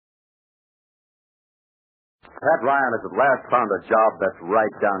Pat Ryan has at last found a job that's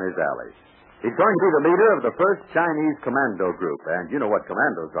right down his alley. He's going to be the leader of the first Chinese commando group, and you know what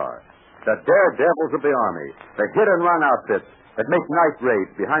commandos are. The daredevils of the Army, the hit-and-run outfits that make night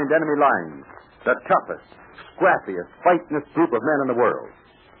raids behind enemy lines, the toughest, scrappiest, fightingest group of men in the world.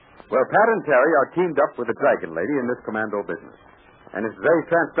 Well, Pat and Terry are teamed up with the Dragon Lady in this commando business. And in today's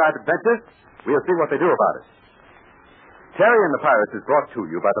transcribed adventure, we'll see what they do about it. Terry and the Pirates is brought to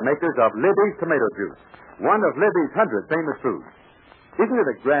you by the makers of Libby's Tomato Juice, one of Libby's 100 famous foods. Isn't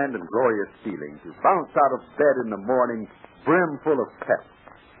it a grand and glorious feeling to bounce out of bed in the morning brimful of pep?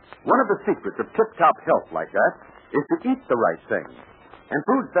 One of the secrets of tip-top health like that is to eat the right things. And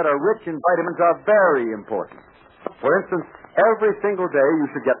foods that are rich in vitamins are very important. For instance, every single day you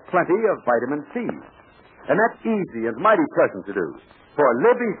should get plenty of vitamin C. And that's easy and mighty pleasant to do. For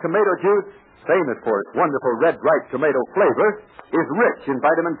Libby's Tomato Juice, famous for its wonderful red ripe tomato flavor, is rich in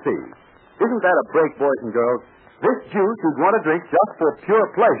vitamin C. Isn't that a break, boys and girls? This juice you'd want to drink just for pure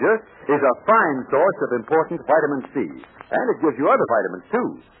pleasure is a fine source of important vitamin C. And it gives you other vitamins, too.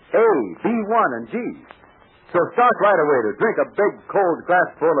 A, B1, and G. So start right away to drink a big, cold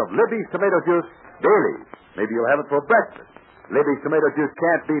glassful of Libby's Tomato Juice daily. Maybe you'll have it for breakfast. Libby's Tomato Juice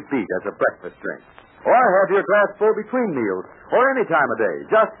can't be beat as a breakfast drink. Or have your glassful between meals, or any time of day,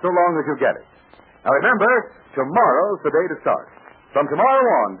 just so long as you get it. Now remember, tomorrow's the day to start. From tomorrow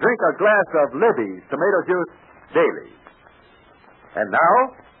on, drink a glass of Libby's Tomato Juice daily. And now,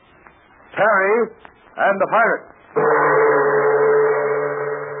 Terry and the Pirates.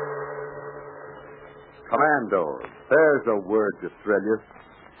 Commandos. There's a word to thrill you.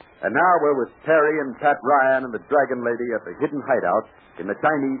 And now we're with Terry and Pat Ryan and the Dragon Lady at the hidden hideout in the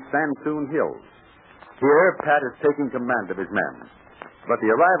Chinese Sansoon Hills. Here, Pat is taking command of his men. But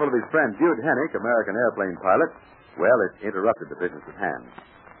the arrival of his friend Jude Hennick, American airplane pilot, well, it interrupted the business at hand.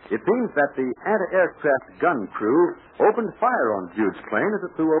 It seems that the anti-aircraft gun crew opened fire on Jude's plane as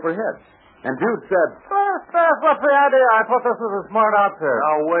it flew overhead. And Jude said, What's the idea? I thought this was a smart outfit.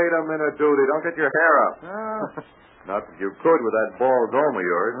 Now, wait a minute, Duty. Don't get your hair up. Not that you could with that bald dome of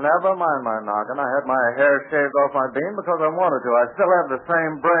yours. Never mind my noggin. I had my hair shaved off my bean because I wanted to. I still have the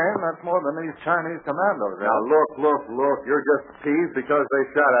same brain. That's more than these Chinese commandos have. Now, look. You're just teased because they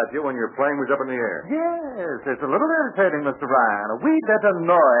shot at you when your plane was up in the air. Yes, it's a little irritating, Mr. Ryan. A wee bit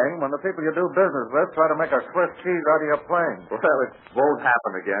annoying when the people you do business with try to make a Swiss cheese out of your plane. Well, it won't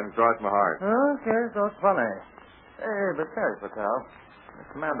happen again. Cross my heart. Okay, so it's funny. Hey, but Terry Patel, the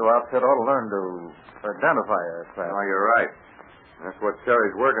commando outfit ought to learn to identify aircraft. Oh, you're right. That's what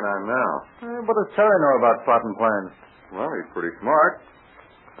Terry's working on now. What does Terry know about spotting planes? Well, he's pretty smart.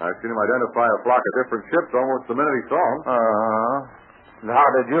 I've seen him identify a flock of different ships almost the minute he saw them. How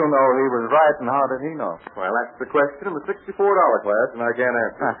did you know he was right, and how did he know? Well, that's the question in the $64 class, and I can't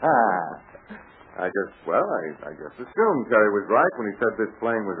answer. I just assumed Terry was right when he said this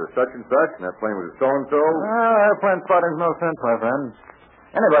plane was a such and such, and that plane was a so-and-so. Airplane spotting's no sense, my friend.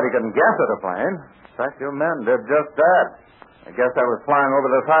 Anybody can guess at a plane. In fact, your men did just that. I guess I was flying over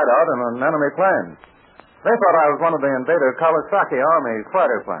this hideout in an enemy plane. They thought I was one of the invader Kawasaki Army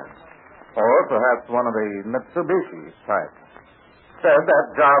fighter planes. Or perhaps one of the Mitsubishi type. Said that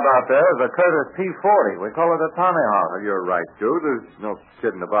job out there is a Curtiss P-40. We call it a Tomahawk. Oh, you're right, dude. There's no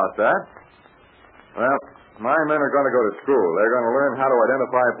kidding about that. Well, my men are going to go to school. They're going to learn how to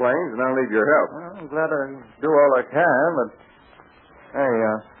identify planes, and I'll need your help. Well, I'm glad I do all I can, but... Hey,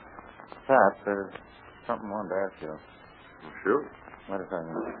 Pat, there's something I wanted to ask you. Sure. Wait a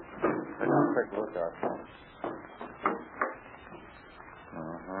second. Take a quick look out.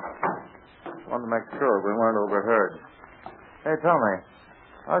 Wanted to make sure we weren't overheard. Hey, tell me,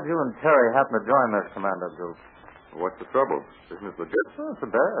 how'd you and Terry happen to join this commando group? What's the trouble? Isn't it legit? Oh, it's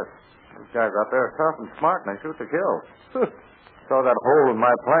the best. These guys out there are tough and smart, and they shoot to kill. Saw that hole in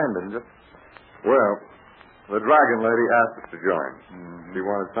my plane, didn't you? Well, the Dragon Lady asked us to join. She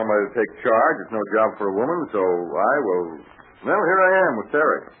wanted somebody to take charge. It's no job for a woman, so well, here I am with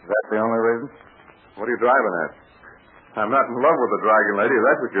Terry. Is that the only reason? What are you driving at? I'm not in love with the Dragon Lady, if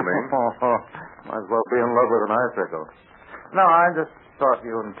that's what you mean. Might as well be in love with an icicle. No, I just thought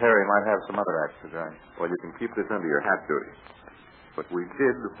you and Terry might have some other acts to join. Well, you can keep this under your hat, Duty. But we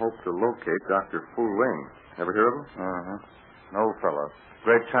did hope to locate Dr. Fu Ling. Ever hear of him? No fellow.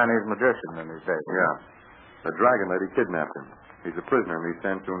 Great Chinese magician in his day. Yeah. The Dragon Lady kidnapped him. He's a prisoner in these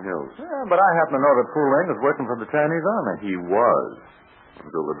Sansoon Hills. Yeah, but I happen to know that Fu Ling is working for the Chinese Army. He was.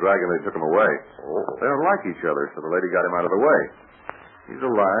 Until the Dragon Lady took him away. They don't like each other, so the lady got him out of the way. He's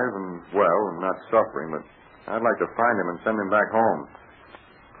alive and well and not suffering, but I'd like to find him and send him back home.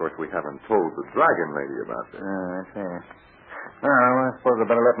 Of course, we haven't told the Dragon Lady about this. I see. Well, I suppose I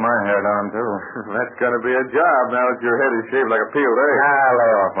better let my hair down, too. That's going to be a job now that your head is shaved like a peeled egg.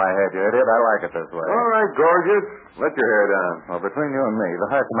 Lay off my head, you idiot. I like it this way. All right, gorgeous. Let your hair down. Well, between you and me, the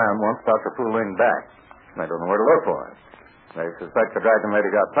high command wants Dr. Fooling back. They don't know where to look for him. They suspect the dragon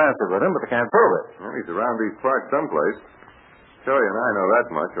lady got fancy with him, but they can't prove it. Well, he's around these parts someplace. Joey and I know that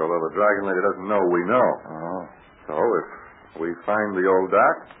much, although the dragon lady doesn't know we know. Oh. So if we find the old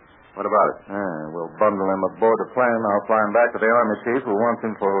doc, what about it? We'll bundle him aboard a plane. I'll fly him back to the Army chief who wants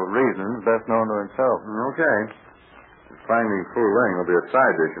him for reasons best known to himself. Okay. Finding Fu Ling will be a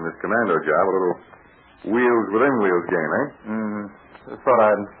side dish in this commando job, a little wheels within wheels game, eh? Just thought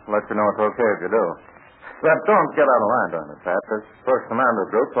I'd let you know it's okay if you do. But don't get out of line, darn it, Pat. This first commando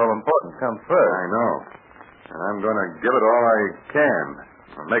group's all important. Comes first. I know. And I'm going to give it all I can.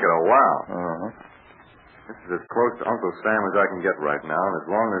 I'll make it a wow. Uh-huh. This is as close to Uncle Sam as I can get right now, and as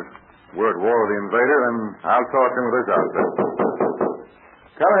long as we're at war with the invader, then I'll talk to him with his outfit.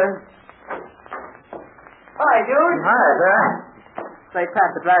 Come in. Hi, dude. Hi, Pat. Say, Pat,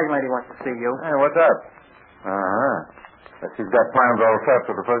 the dragon lady wants to see you. Hey, what's up? Uh-huh. Guess she's got plans all set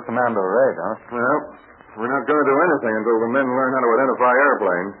for the first commando raid, huh? Well, we're not going to do anything until the men learn how to identify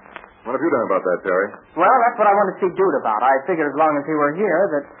airplanes. What have you done about that, Terry? Well, that's what I wanted to see Dude about. I figured as long as he were here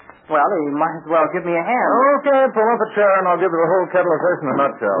that, well, he might as well give me a hand. Okay, pull up a chair and I'll give you the whole kettle of fish in a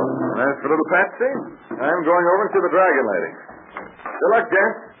nutshell. As for little Patsy, I'm going over to the dragon lady. Good luck,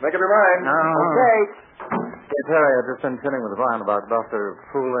 gents. Make up your mind. Okay. Hey, Terry, I've just been kidding with Ryan about Dr.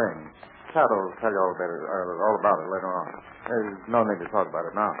 Fu Ling. Pat will tell you all about it later on. There's no need to talk about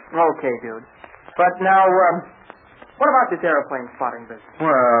it now. Okay, dude. But now, what about this airplane spotting business?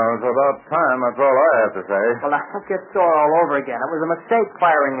 Well, it's about time. That's all I have to say. Well, I won't get sore all over again. It was a mistake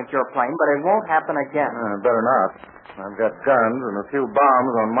firing at your plane, but it won't happen again. Better not. I've got guns and a few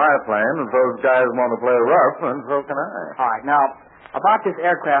bombs on my plane. If those guys want to play rough, then so can I. All right, now, about this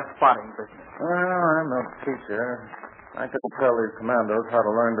aircraft spotting business. Well, I'm no teacher. I could tell these commandos how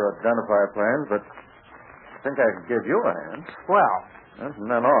to learn to identify planes, but I think I could give you a hand. Well.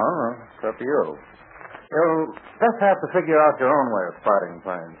 From then on, it's up to you. You'll just have to figure out your own way of spotting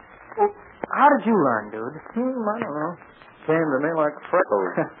planes. Well, how did you learn, dude? I don't know. Came to me like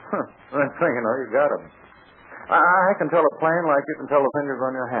freckles. Next thing you know, you got them. I can tell a plane like you can tell the fingers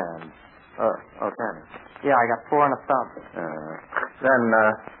on your hand. Can you? Yeah, I got 4 and a thumb. Then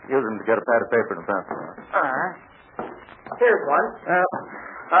use them to get a pad of paper and a pencil. All right. Here's one.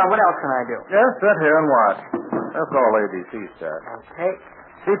 What else can I do? Just sit here and watch. That's all ABC said. Okay.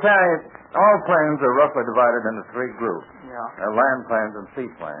 See, Terry, all planes are roughly divided into 3 groups. Yeah. Land planes and sea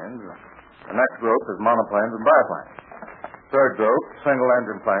planes. The next group is monoplanes and biplanes. Third group,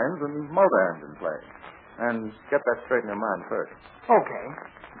 single-engine planes and multi-engine planes. And get that straight in your mind first. Okay.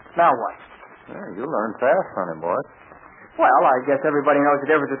 Now what? Yeah, you learn fast, honey boy. Well, I guess everybody knows the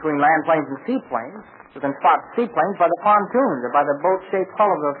difference between land planes and seaplanes. You can spot seaplanes by the pontoons or by the boat-shaped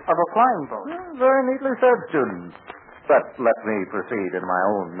hull of a flying boat. Very neatly said, student. But let me proceed in my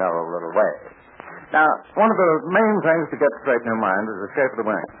own narrow little way. Now, one of the main things to get straight in your mind is the shape of the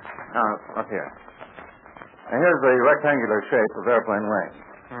wing. Now, up here. Now, here's the rectangular shape of airplane wings.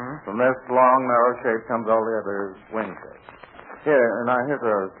 Mm-hmm. From this long, narrow shape comes all the other wing shapes. Here's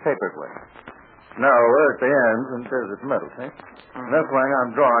a tapered wing. Narrower at the ends and bigger at the middle, see? Mm-hmm. This wing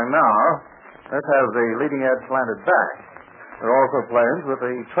I'm drawing now, this has the leading edge slanted back. There are also planes with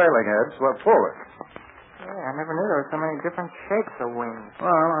the trailing edge swept forward. Yeah, I never knew there were so many different shapes of wings.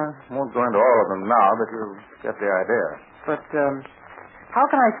 Well, I won't go into all of them now, but you'll get the idea. But, how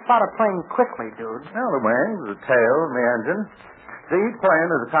can I spot a plane quickly, dude? Well, the wings, the tail, and the engine. See, each plane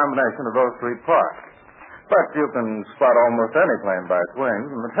is a combination of those 3 parts. But you can spot almost any plane by its wings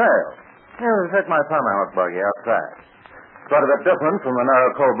and the tail. Here, take my Tomahawk buggy outside. It's quite a bit different from an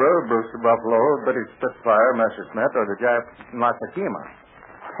Arrow Cobra, a Brewster Buffalo, a British Spitfire, Messerschmitt, or the Jap Nakashima.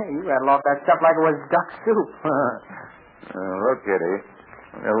 Hey, you rattle off that stuff like it was duck soup. Look, Kitty,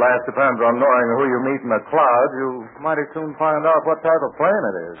 your last depends on knowing who you meet in the clouds. You mighty soon find out what type of plane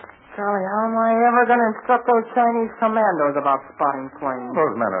it is. Charlie, how am I ever going to instruct those Chinese commandos about spotting planes?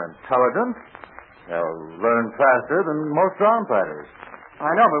 Those men are intelligent. They'll learn faster than most ground fighters.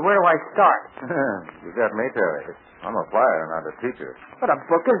 I know, but where do I start? You got me, Terry. I'm a flyer, not a teacher. But a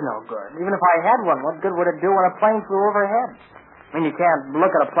book is no good. Even if I had one, what good would it do when a plane flew overhead? I mean, you can't look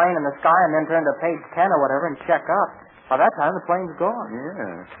at a plane in the sky and then turn to page 10 or whatever and check up. By that time, the plane's gone.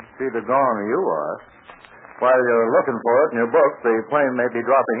 Yeah, it's either gone or you are. While you're looking for it in your book, the plane may be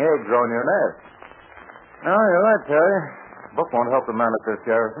dropping eggs on your nest. No, you're right, Terry. The book won't help the man at this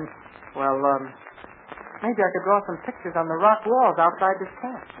garrison. Well, maybe I could draw some pictures on the rock walls outside this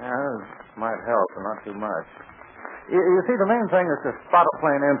camp. Yeah, it might help, but not too much. You see, the main thing is to spot a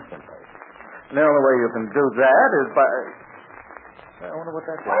plane instantly. And the only way you can do that is by... I wonder what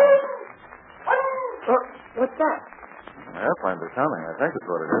that is. What's that? Airplanes are coming. I think that's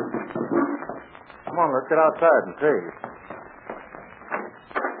what it is. Come on, let's get outside and see.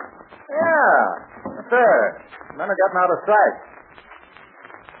 Yeah, up there. Men are getting out of sight.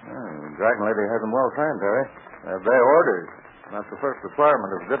 The Dragon Lady has them well trained, Terry. They obey orders. That's the first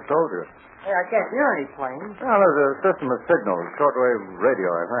requirement of a good soldier. Hey, I can't hear any planes. Well, there's a system of signals, shortwave radio,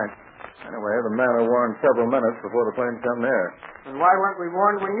 I think. Anyway, the men are warned several minutes before the planes come near. And why weren't we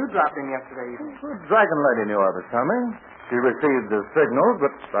warned when you dropped in yesterday evening? The Dragon Lady knew I was coming. She received the signals,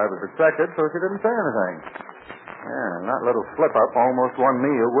 but I was expected, so she didn't say anything. Yeah, and that little slip-up almost won me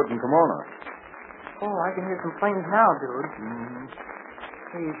a wooden kimono. Oh, I can hear some planes now, dude.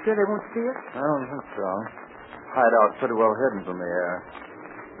 Hey, you sure they won't see us? I don't think so. Hideout's pretty well hidden from the air.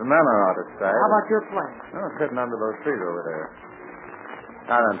 The men are out of sight. How about your plane? Oh, it's hidden under those trees over there.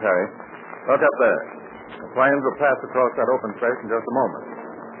 Now then, Terry. Look up there. The planes will pass across that open space in just a moment.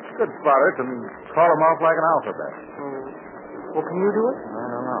 Good spotter can call them off like an alphabet. Well, can you do it? I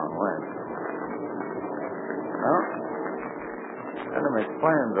don't know. Wait. Well, enemy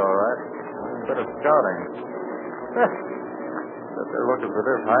planes, all right. A bit of scouting. But they're looking for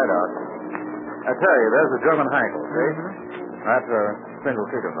this hideout. I tell you, there's a German Hankel, see? That's a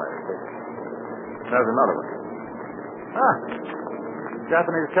single-seater plane. There's another one.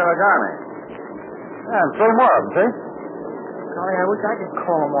 Japanese Karagami. Yeah, and three more of them, see? Golly, I wish I could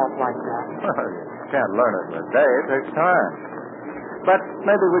call them off like that. Well, you can't learn it in a day. It takes time. But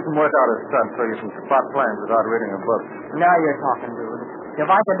maybe we can work out a stunt so you can spot planes without reading a book. Now you're talking, dude. If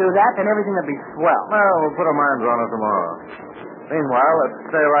I could do that, then everything would be swell. Well, we'll put our minds on it tomorrow. Meanwhile, let's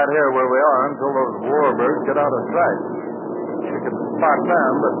stay right here where we are until those warbirds get out of sight. We can spot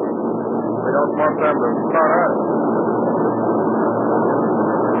them, but we don't want them to spot us.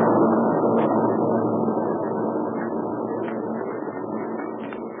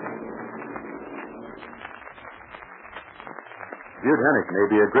 Jude Hennick may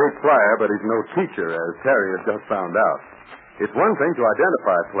be a great flyer, but he's no teacher, as Terry has just found out. It's one thing to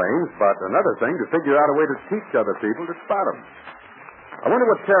identify planes, but another thing to figure out a way to teach other people to spot them. I wonder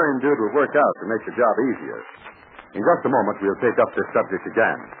what Terry and Jude will work out to make the job easier. In just a moment, we'll take up this subject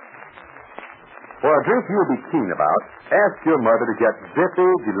again. For a drink you'll be keen about, ask your mother to get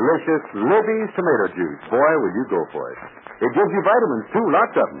zippy, delicious Libby's tomato juice. Boy, will you go for it. It gives you vitamins, too,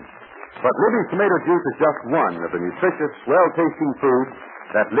 lots of them. But Libby's tomato juice is just one of the nutritious, well-tasting foods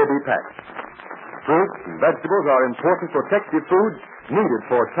that Libby packs. Fruits and vegetables are important protective foods needed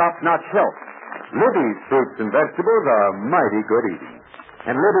for top-notch health. Libby's fruits and vegetables are mighty good eating.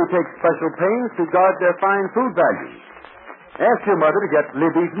 And Libby takes special pains to guard their fine food values. Ask your mother to get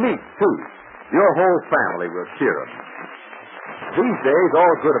Libby's meat, too. Your whole family will cheer them. These days,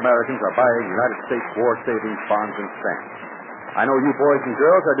 all good Americans are buying United States war savings bonds and stamps. I know you boys and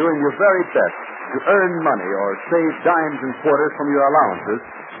girls are doing your very best to earn money or save dimes and quarters from your allowances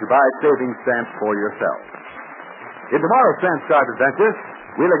to buy savings stamps for yourselves. In tomorrow's Transcribed Adventures,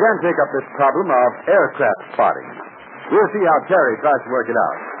 we'll again take up this problem of aircraft spotting. We'll see how Terry tries to work it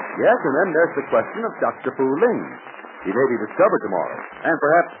out. Yes, and then there's the question of Dr. Fu Ling. He may be discovered tomorrow, and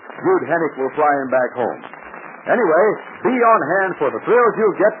perhaps Jude Hennick will fly him back home. Anyway, be on hand for the thrills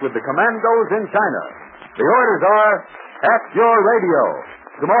you'll get with the commandos in China. The orders are at your radio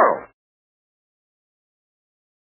tomorrow.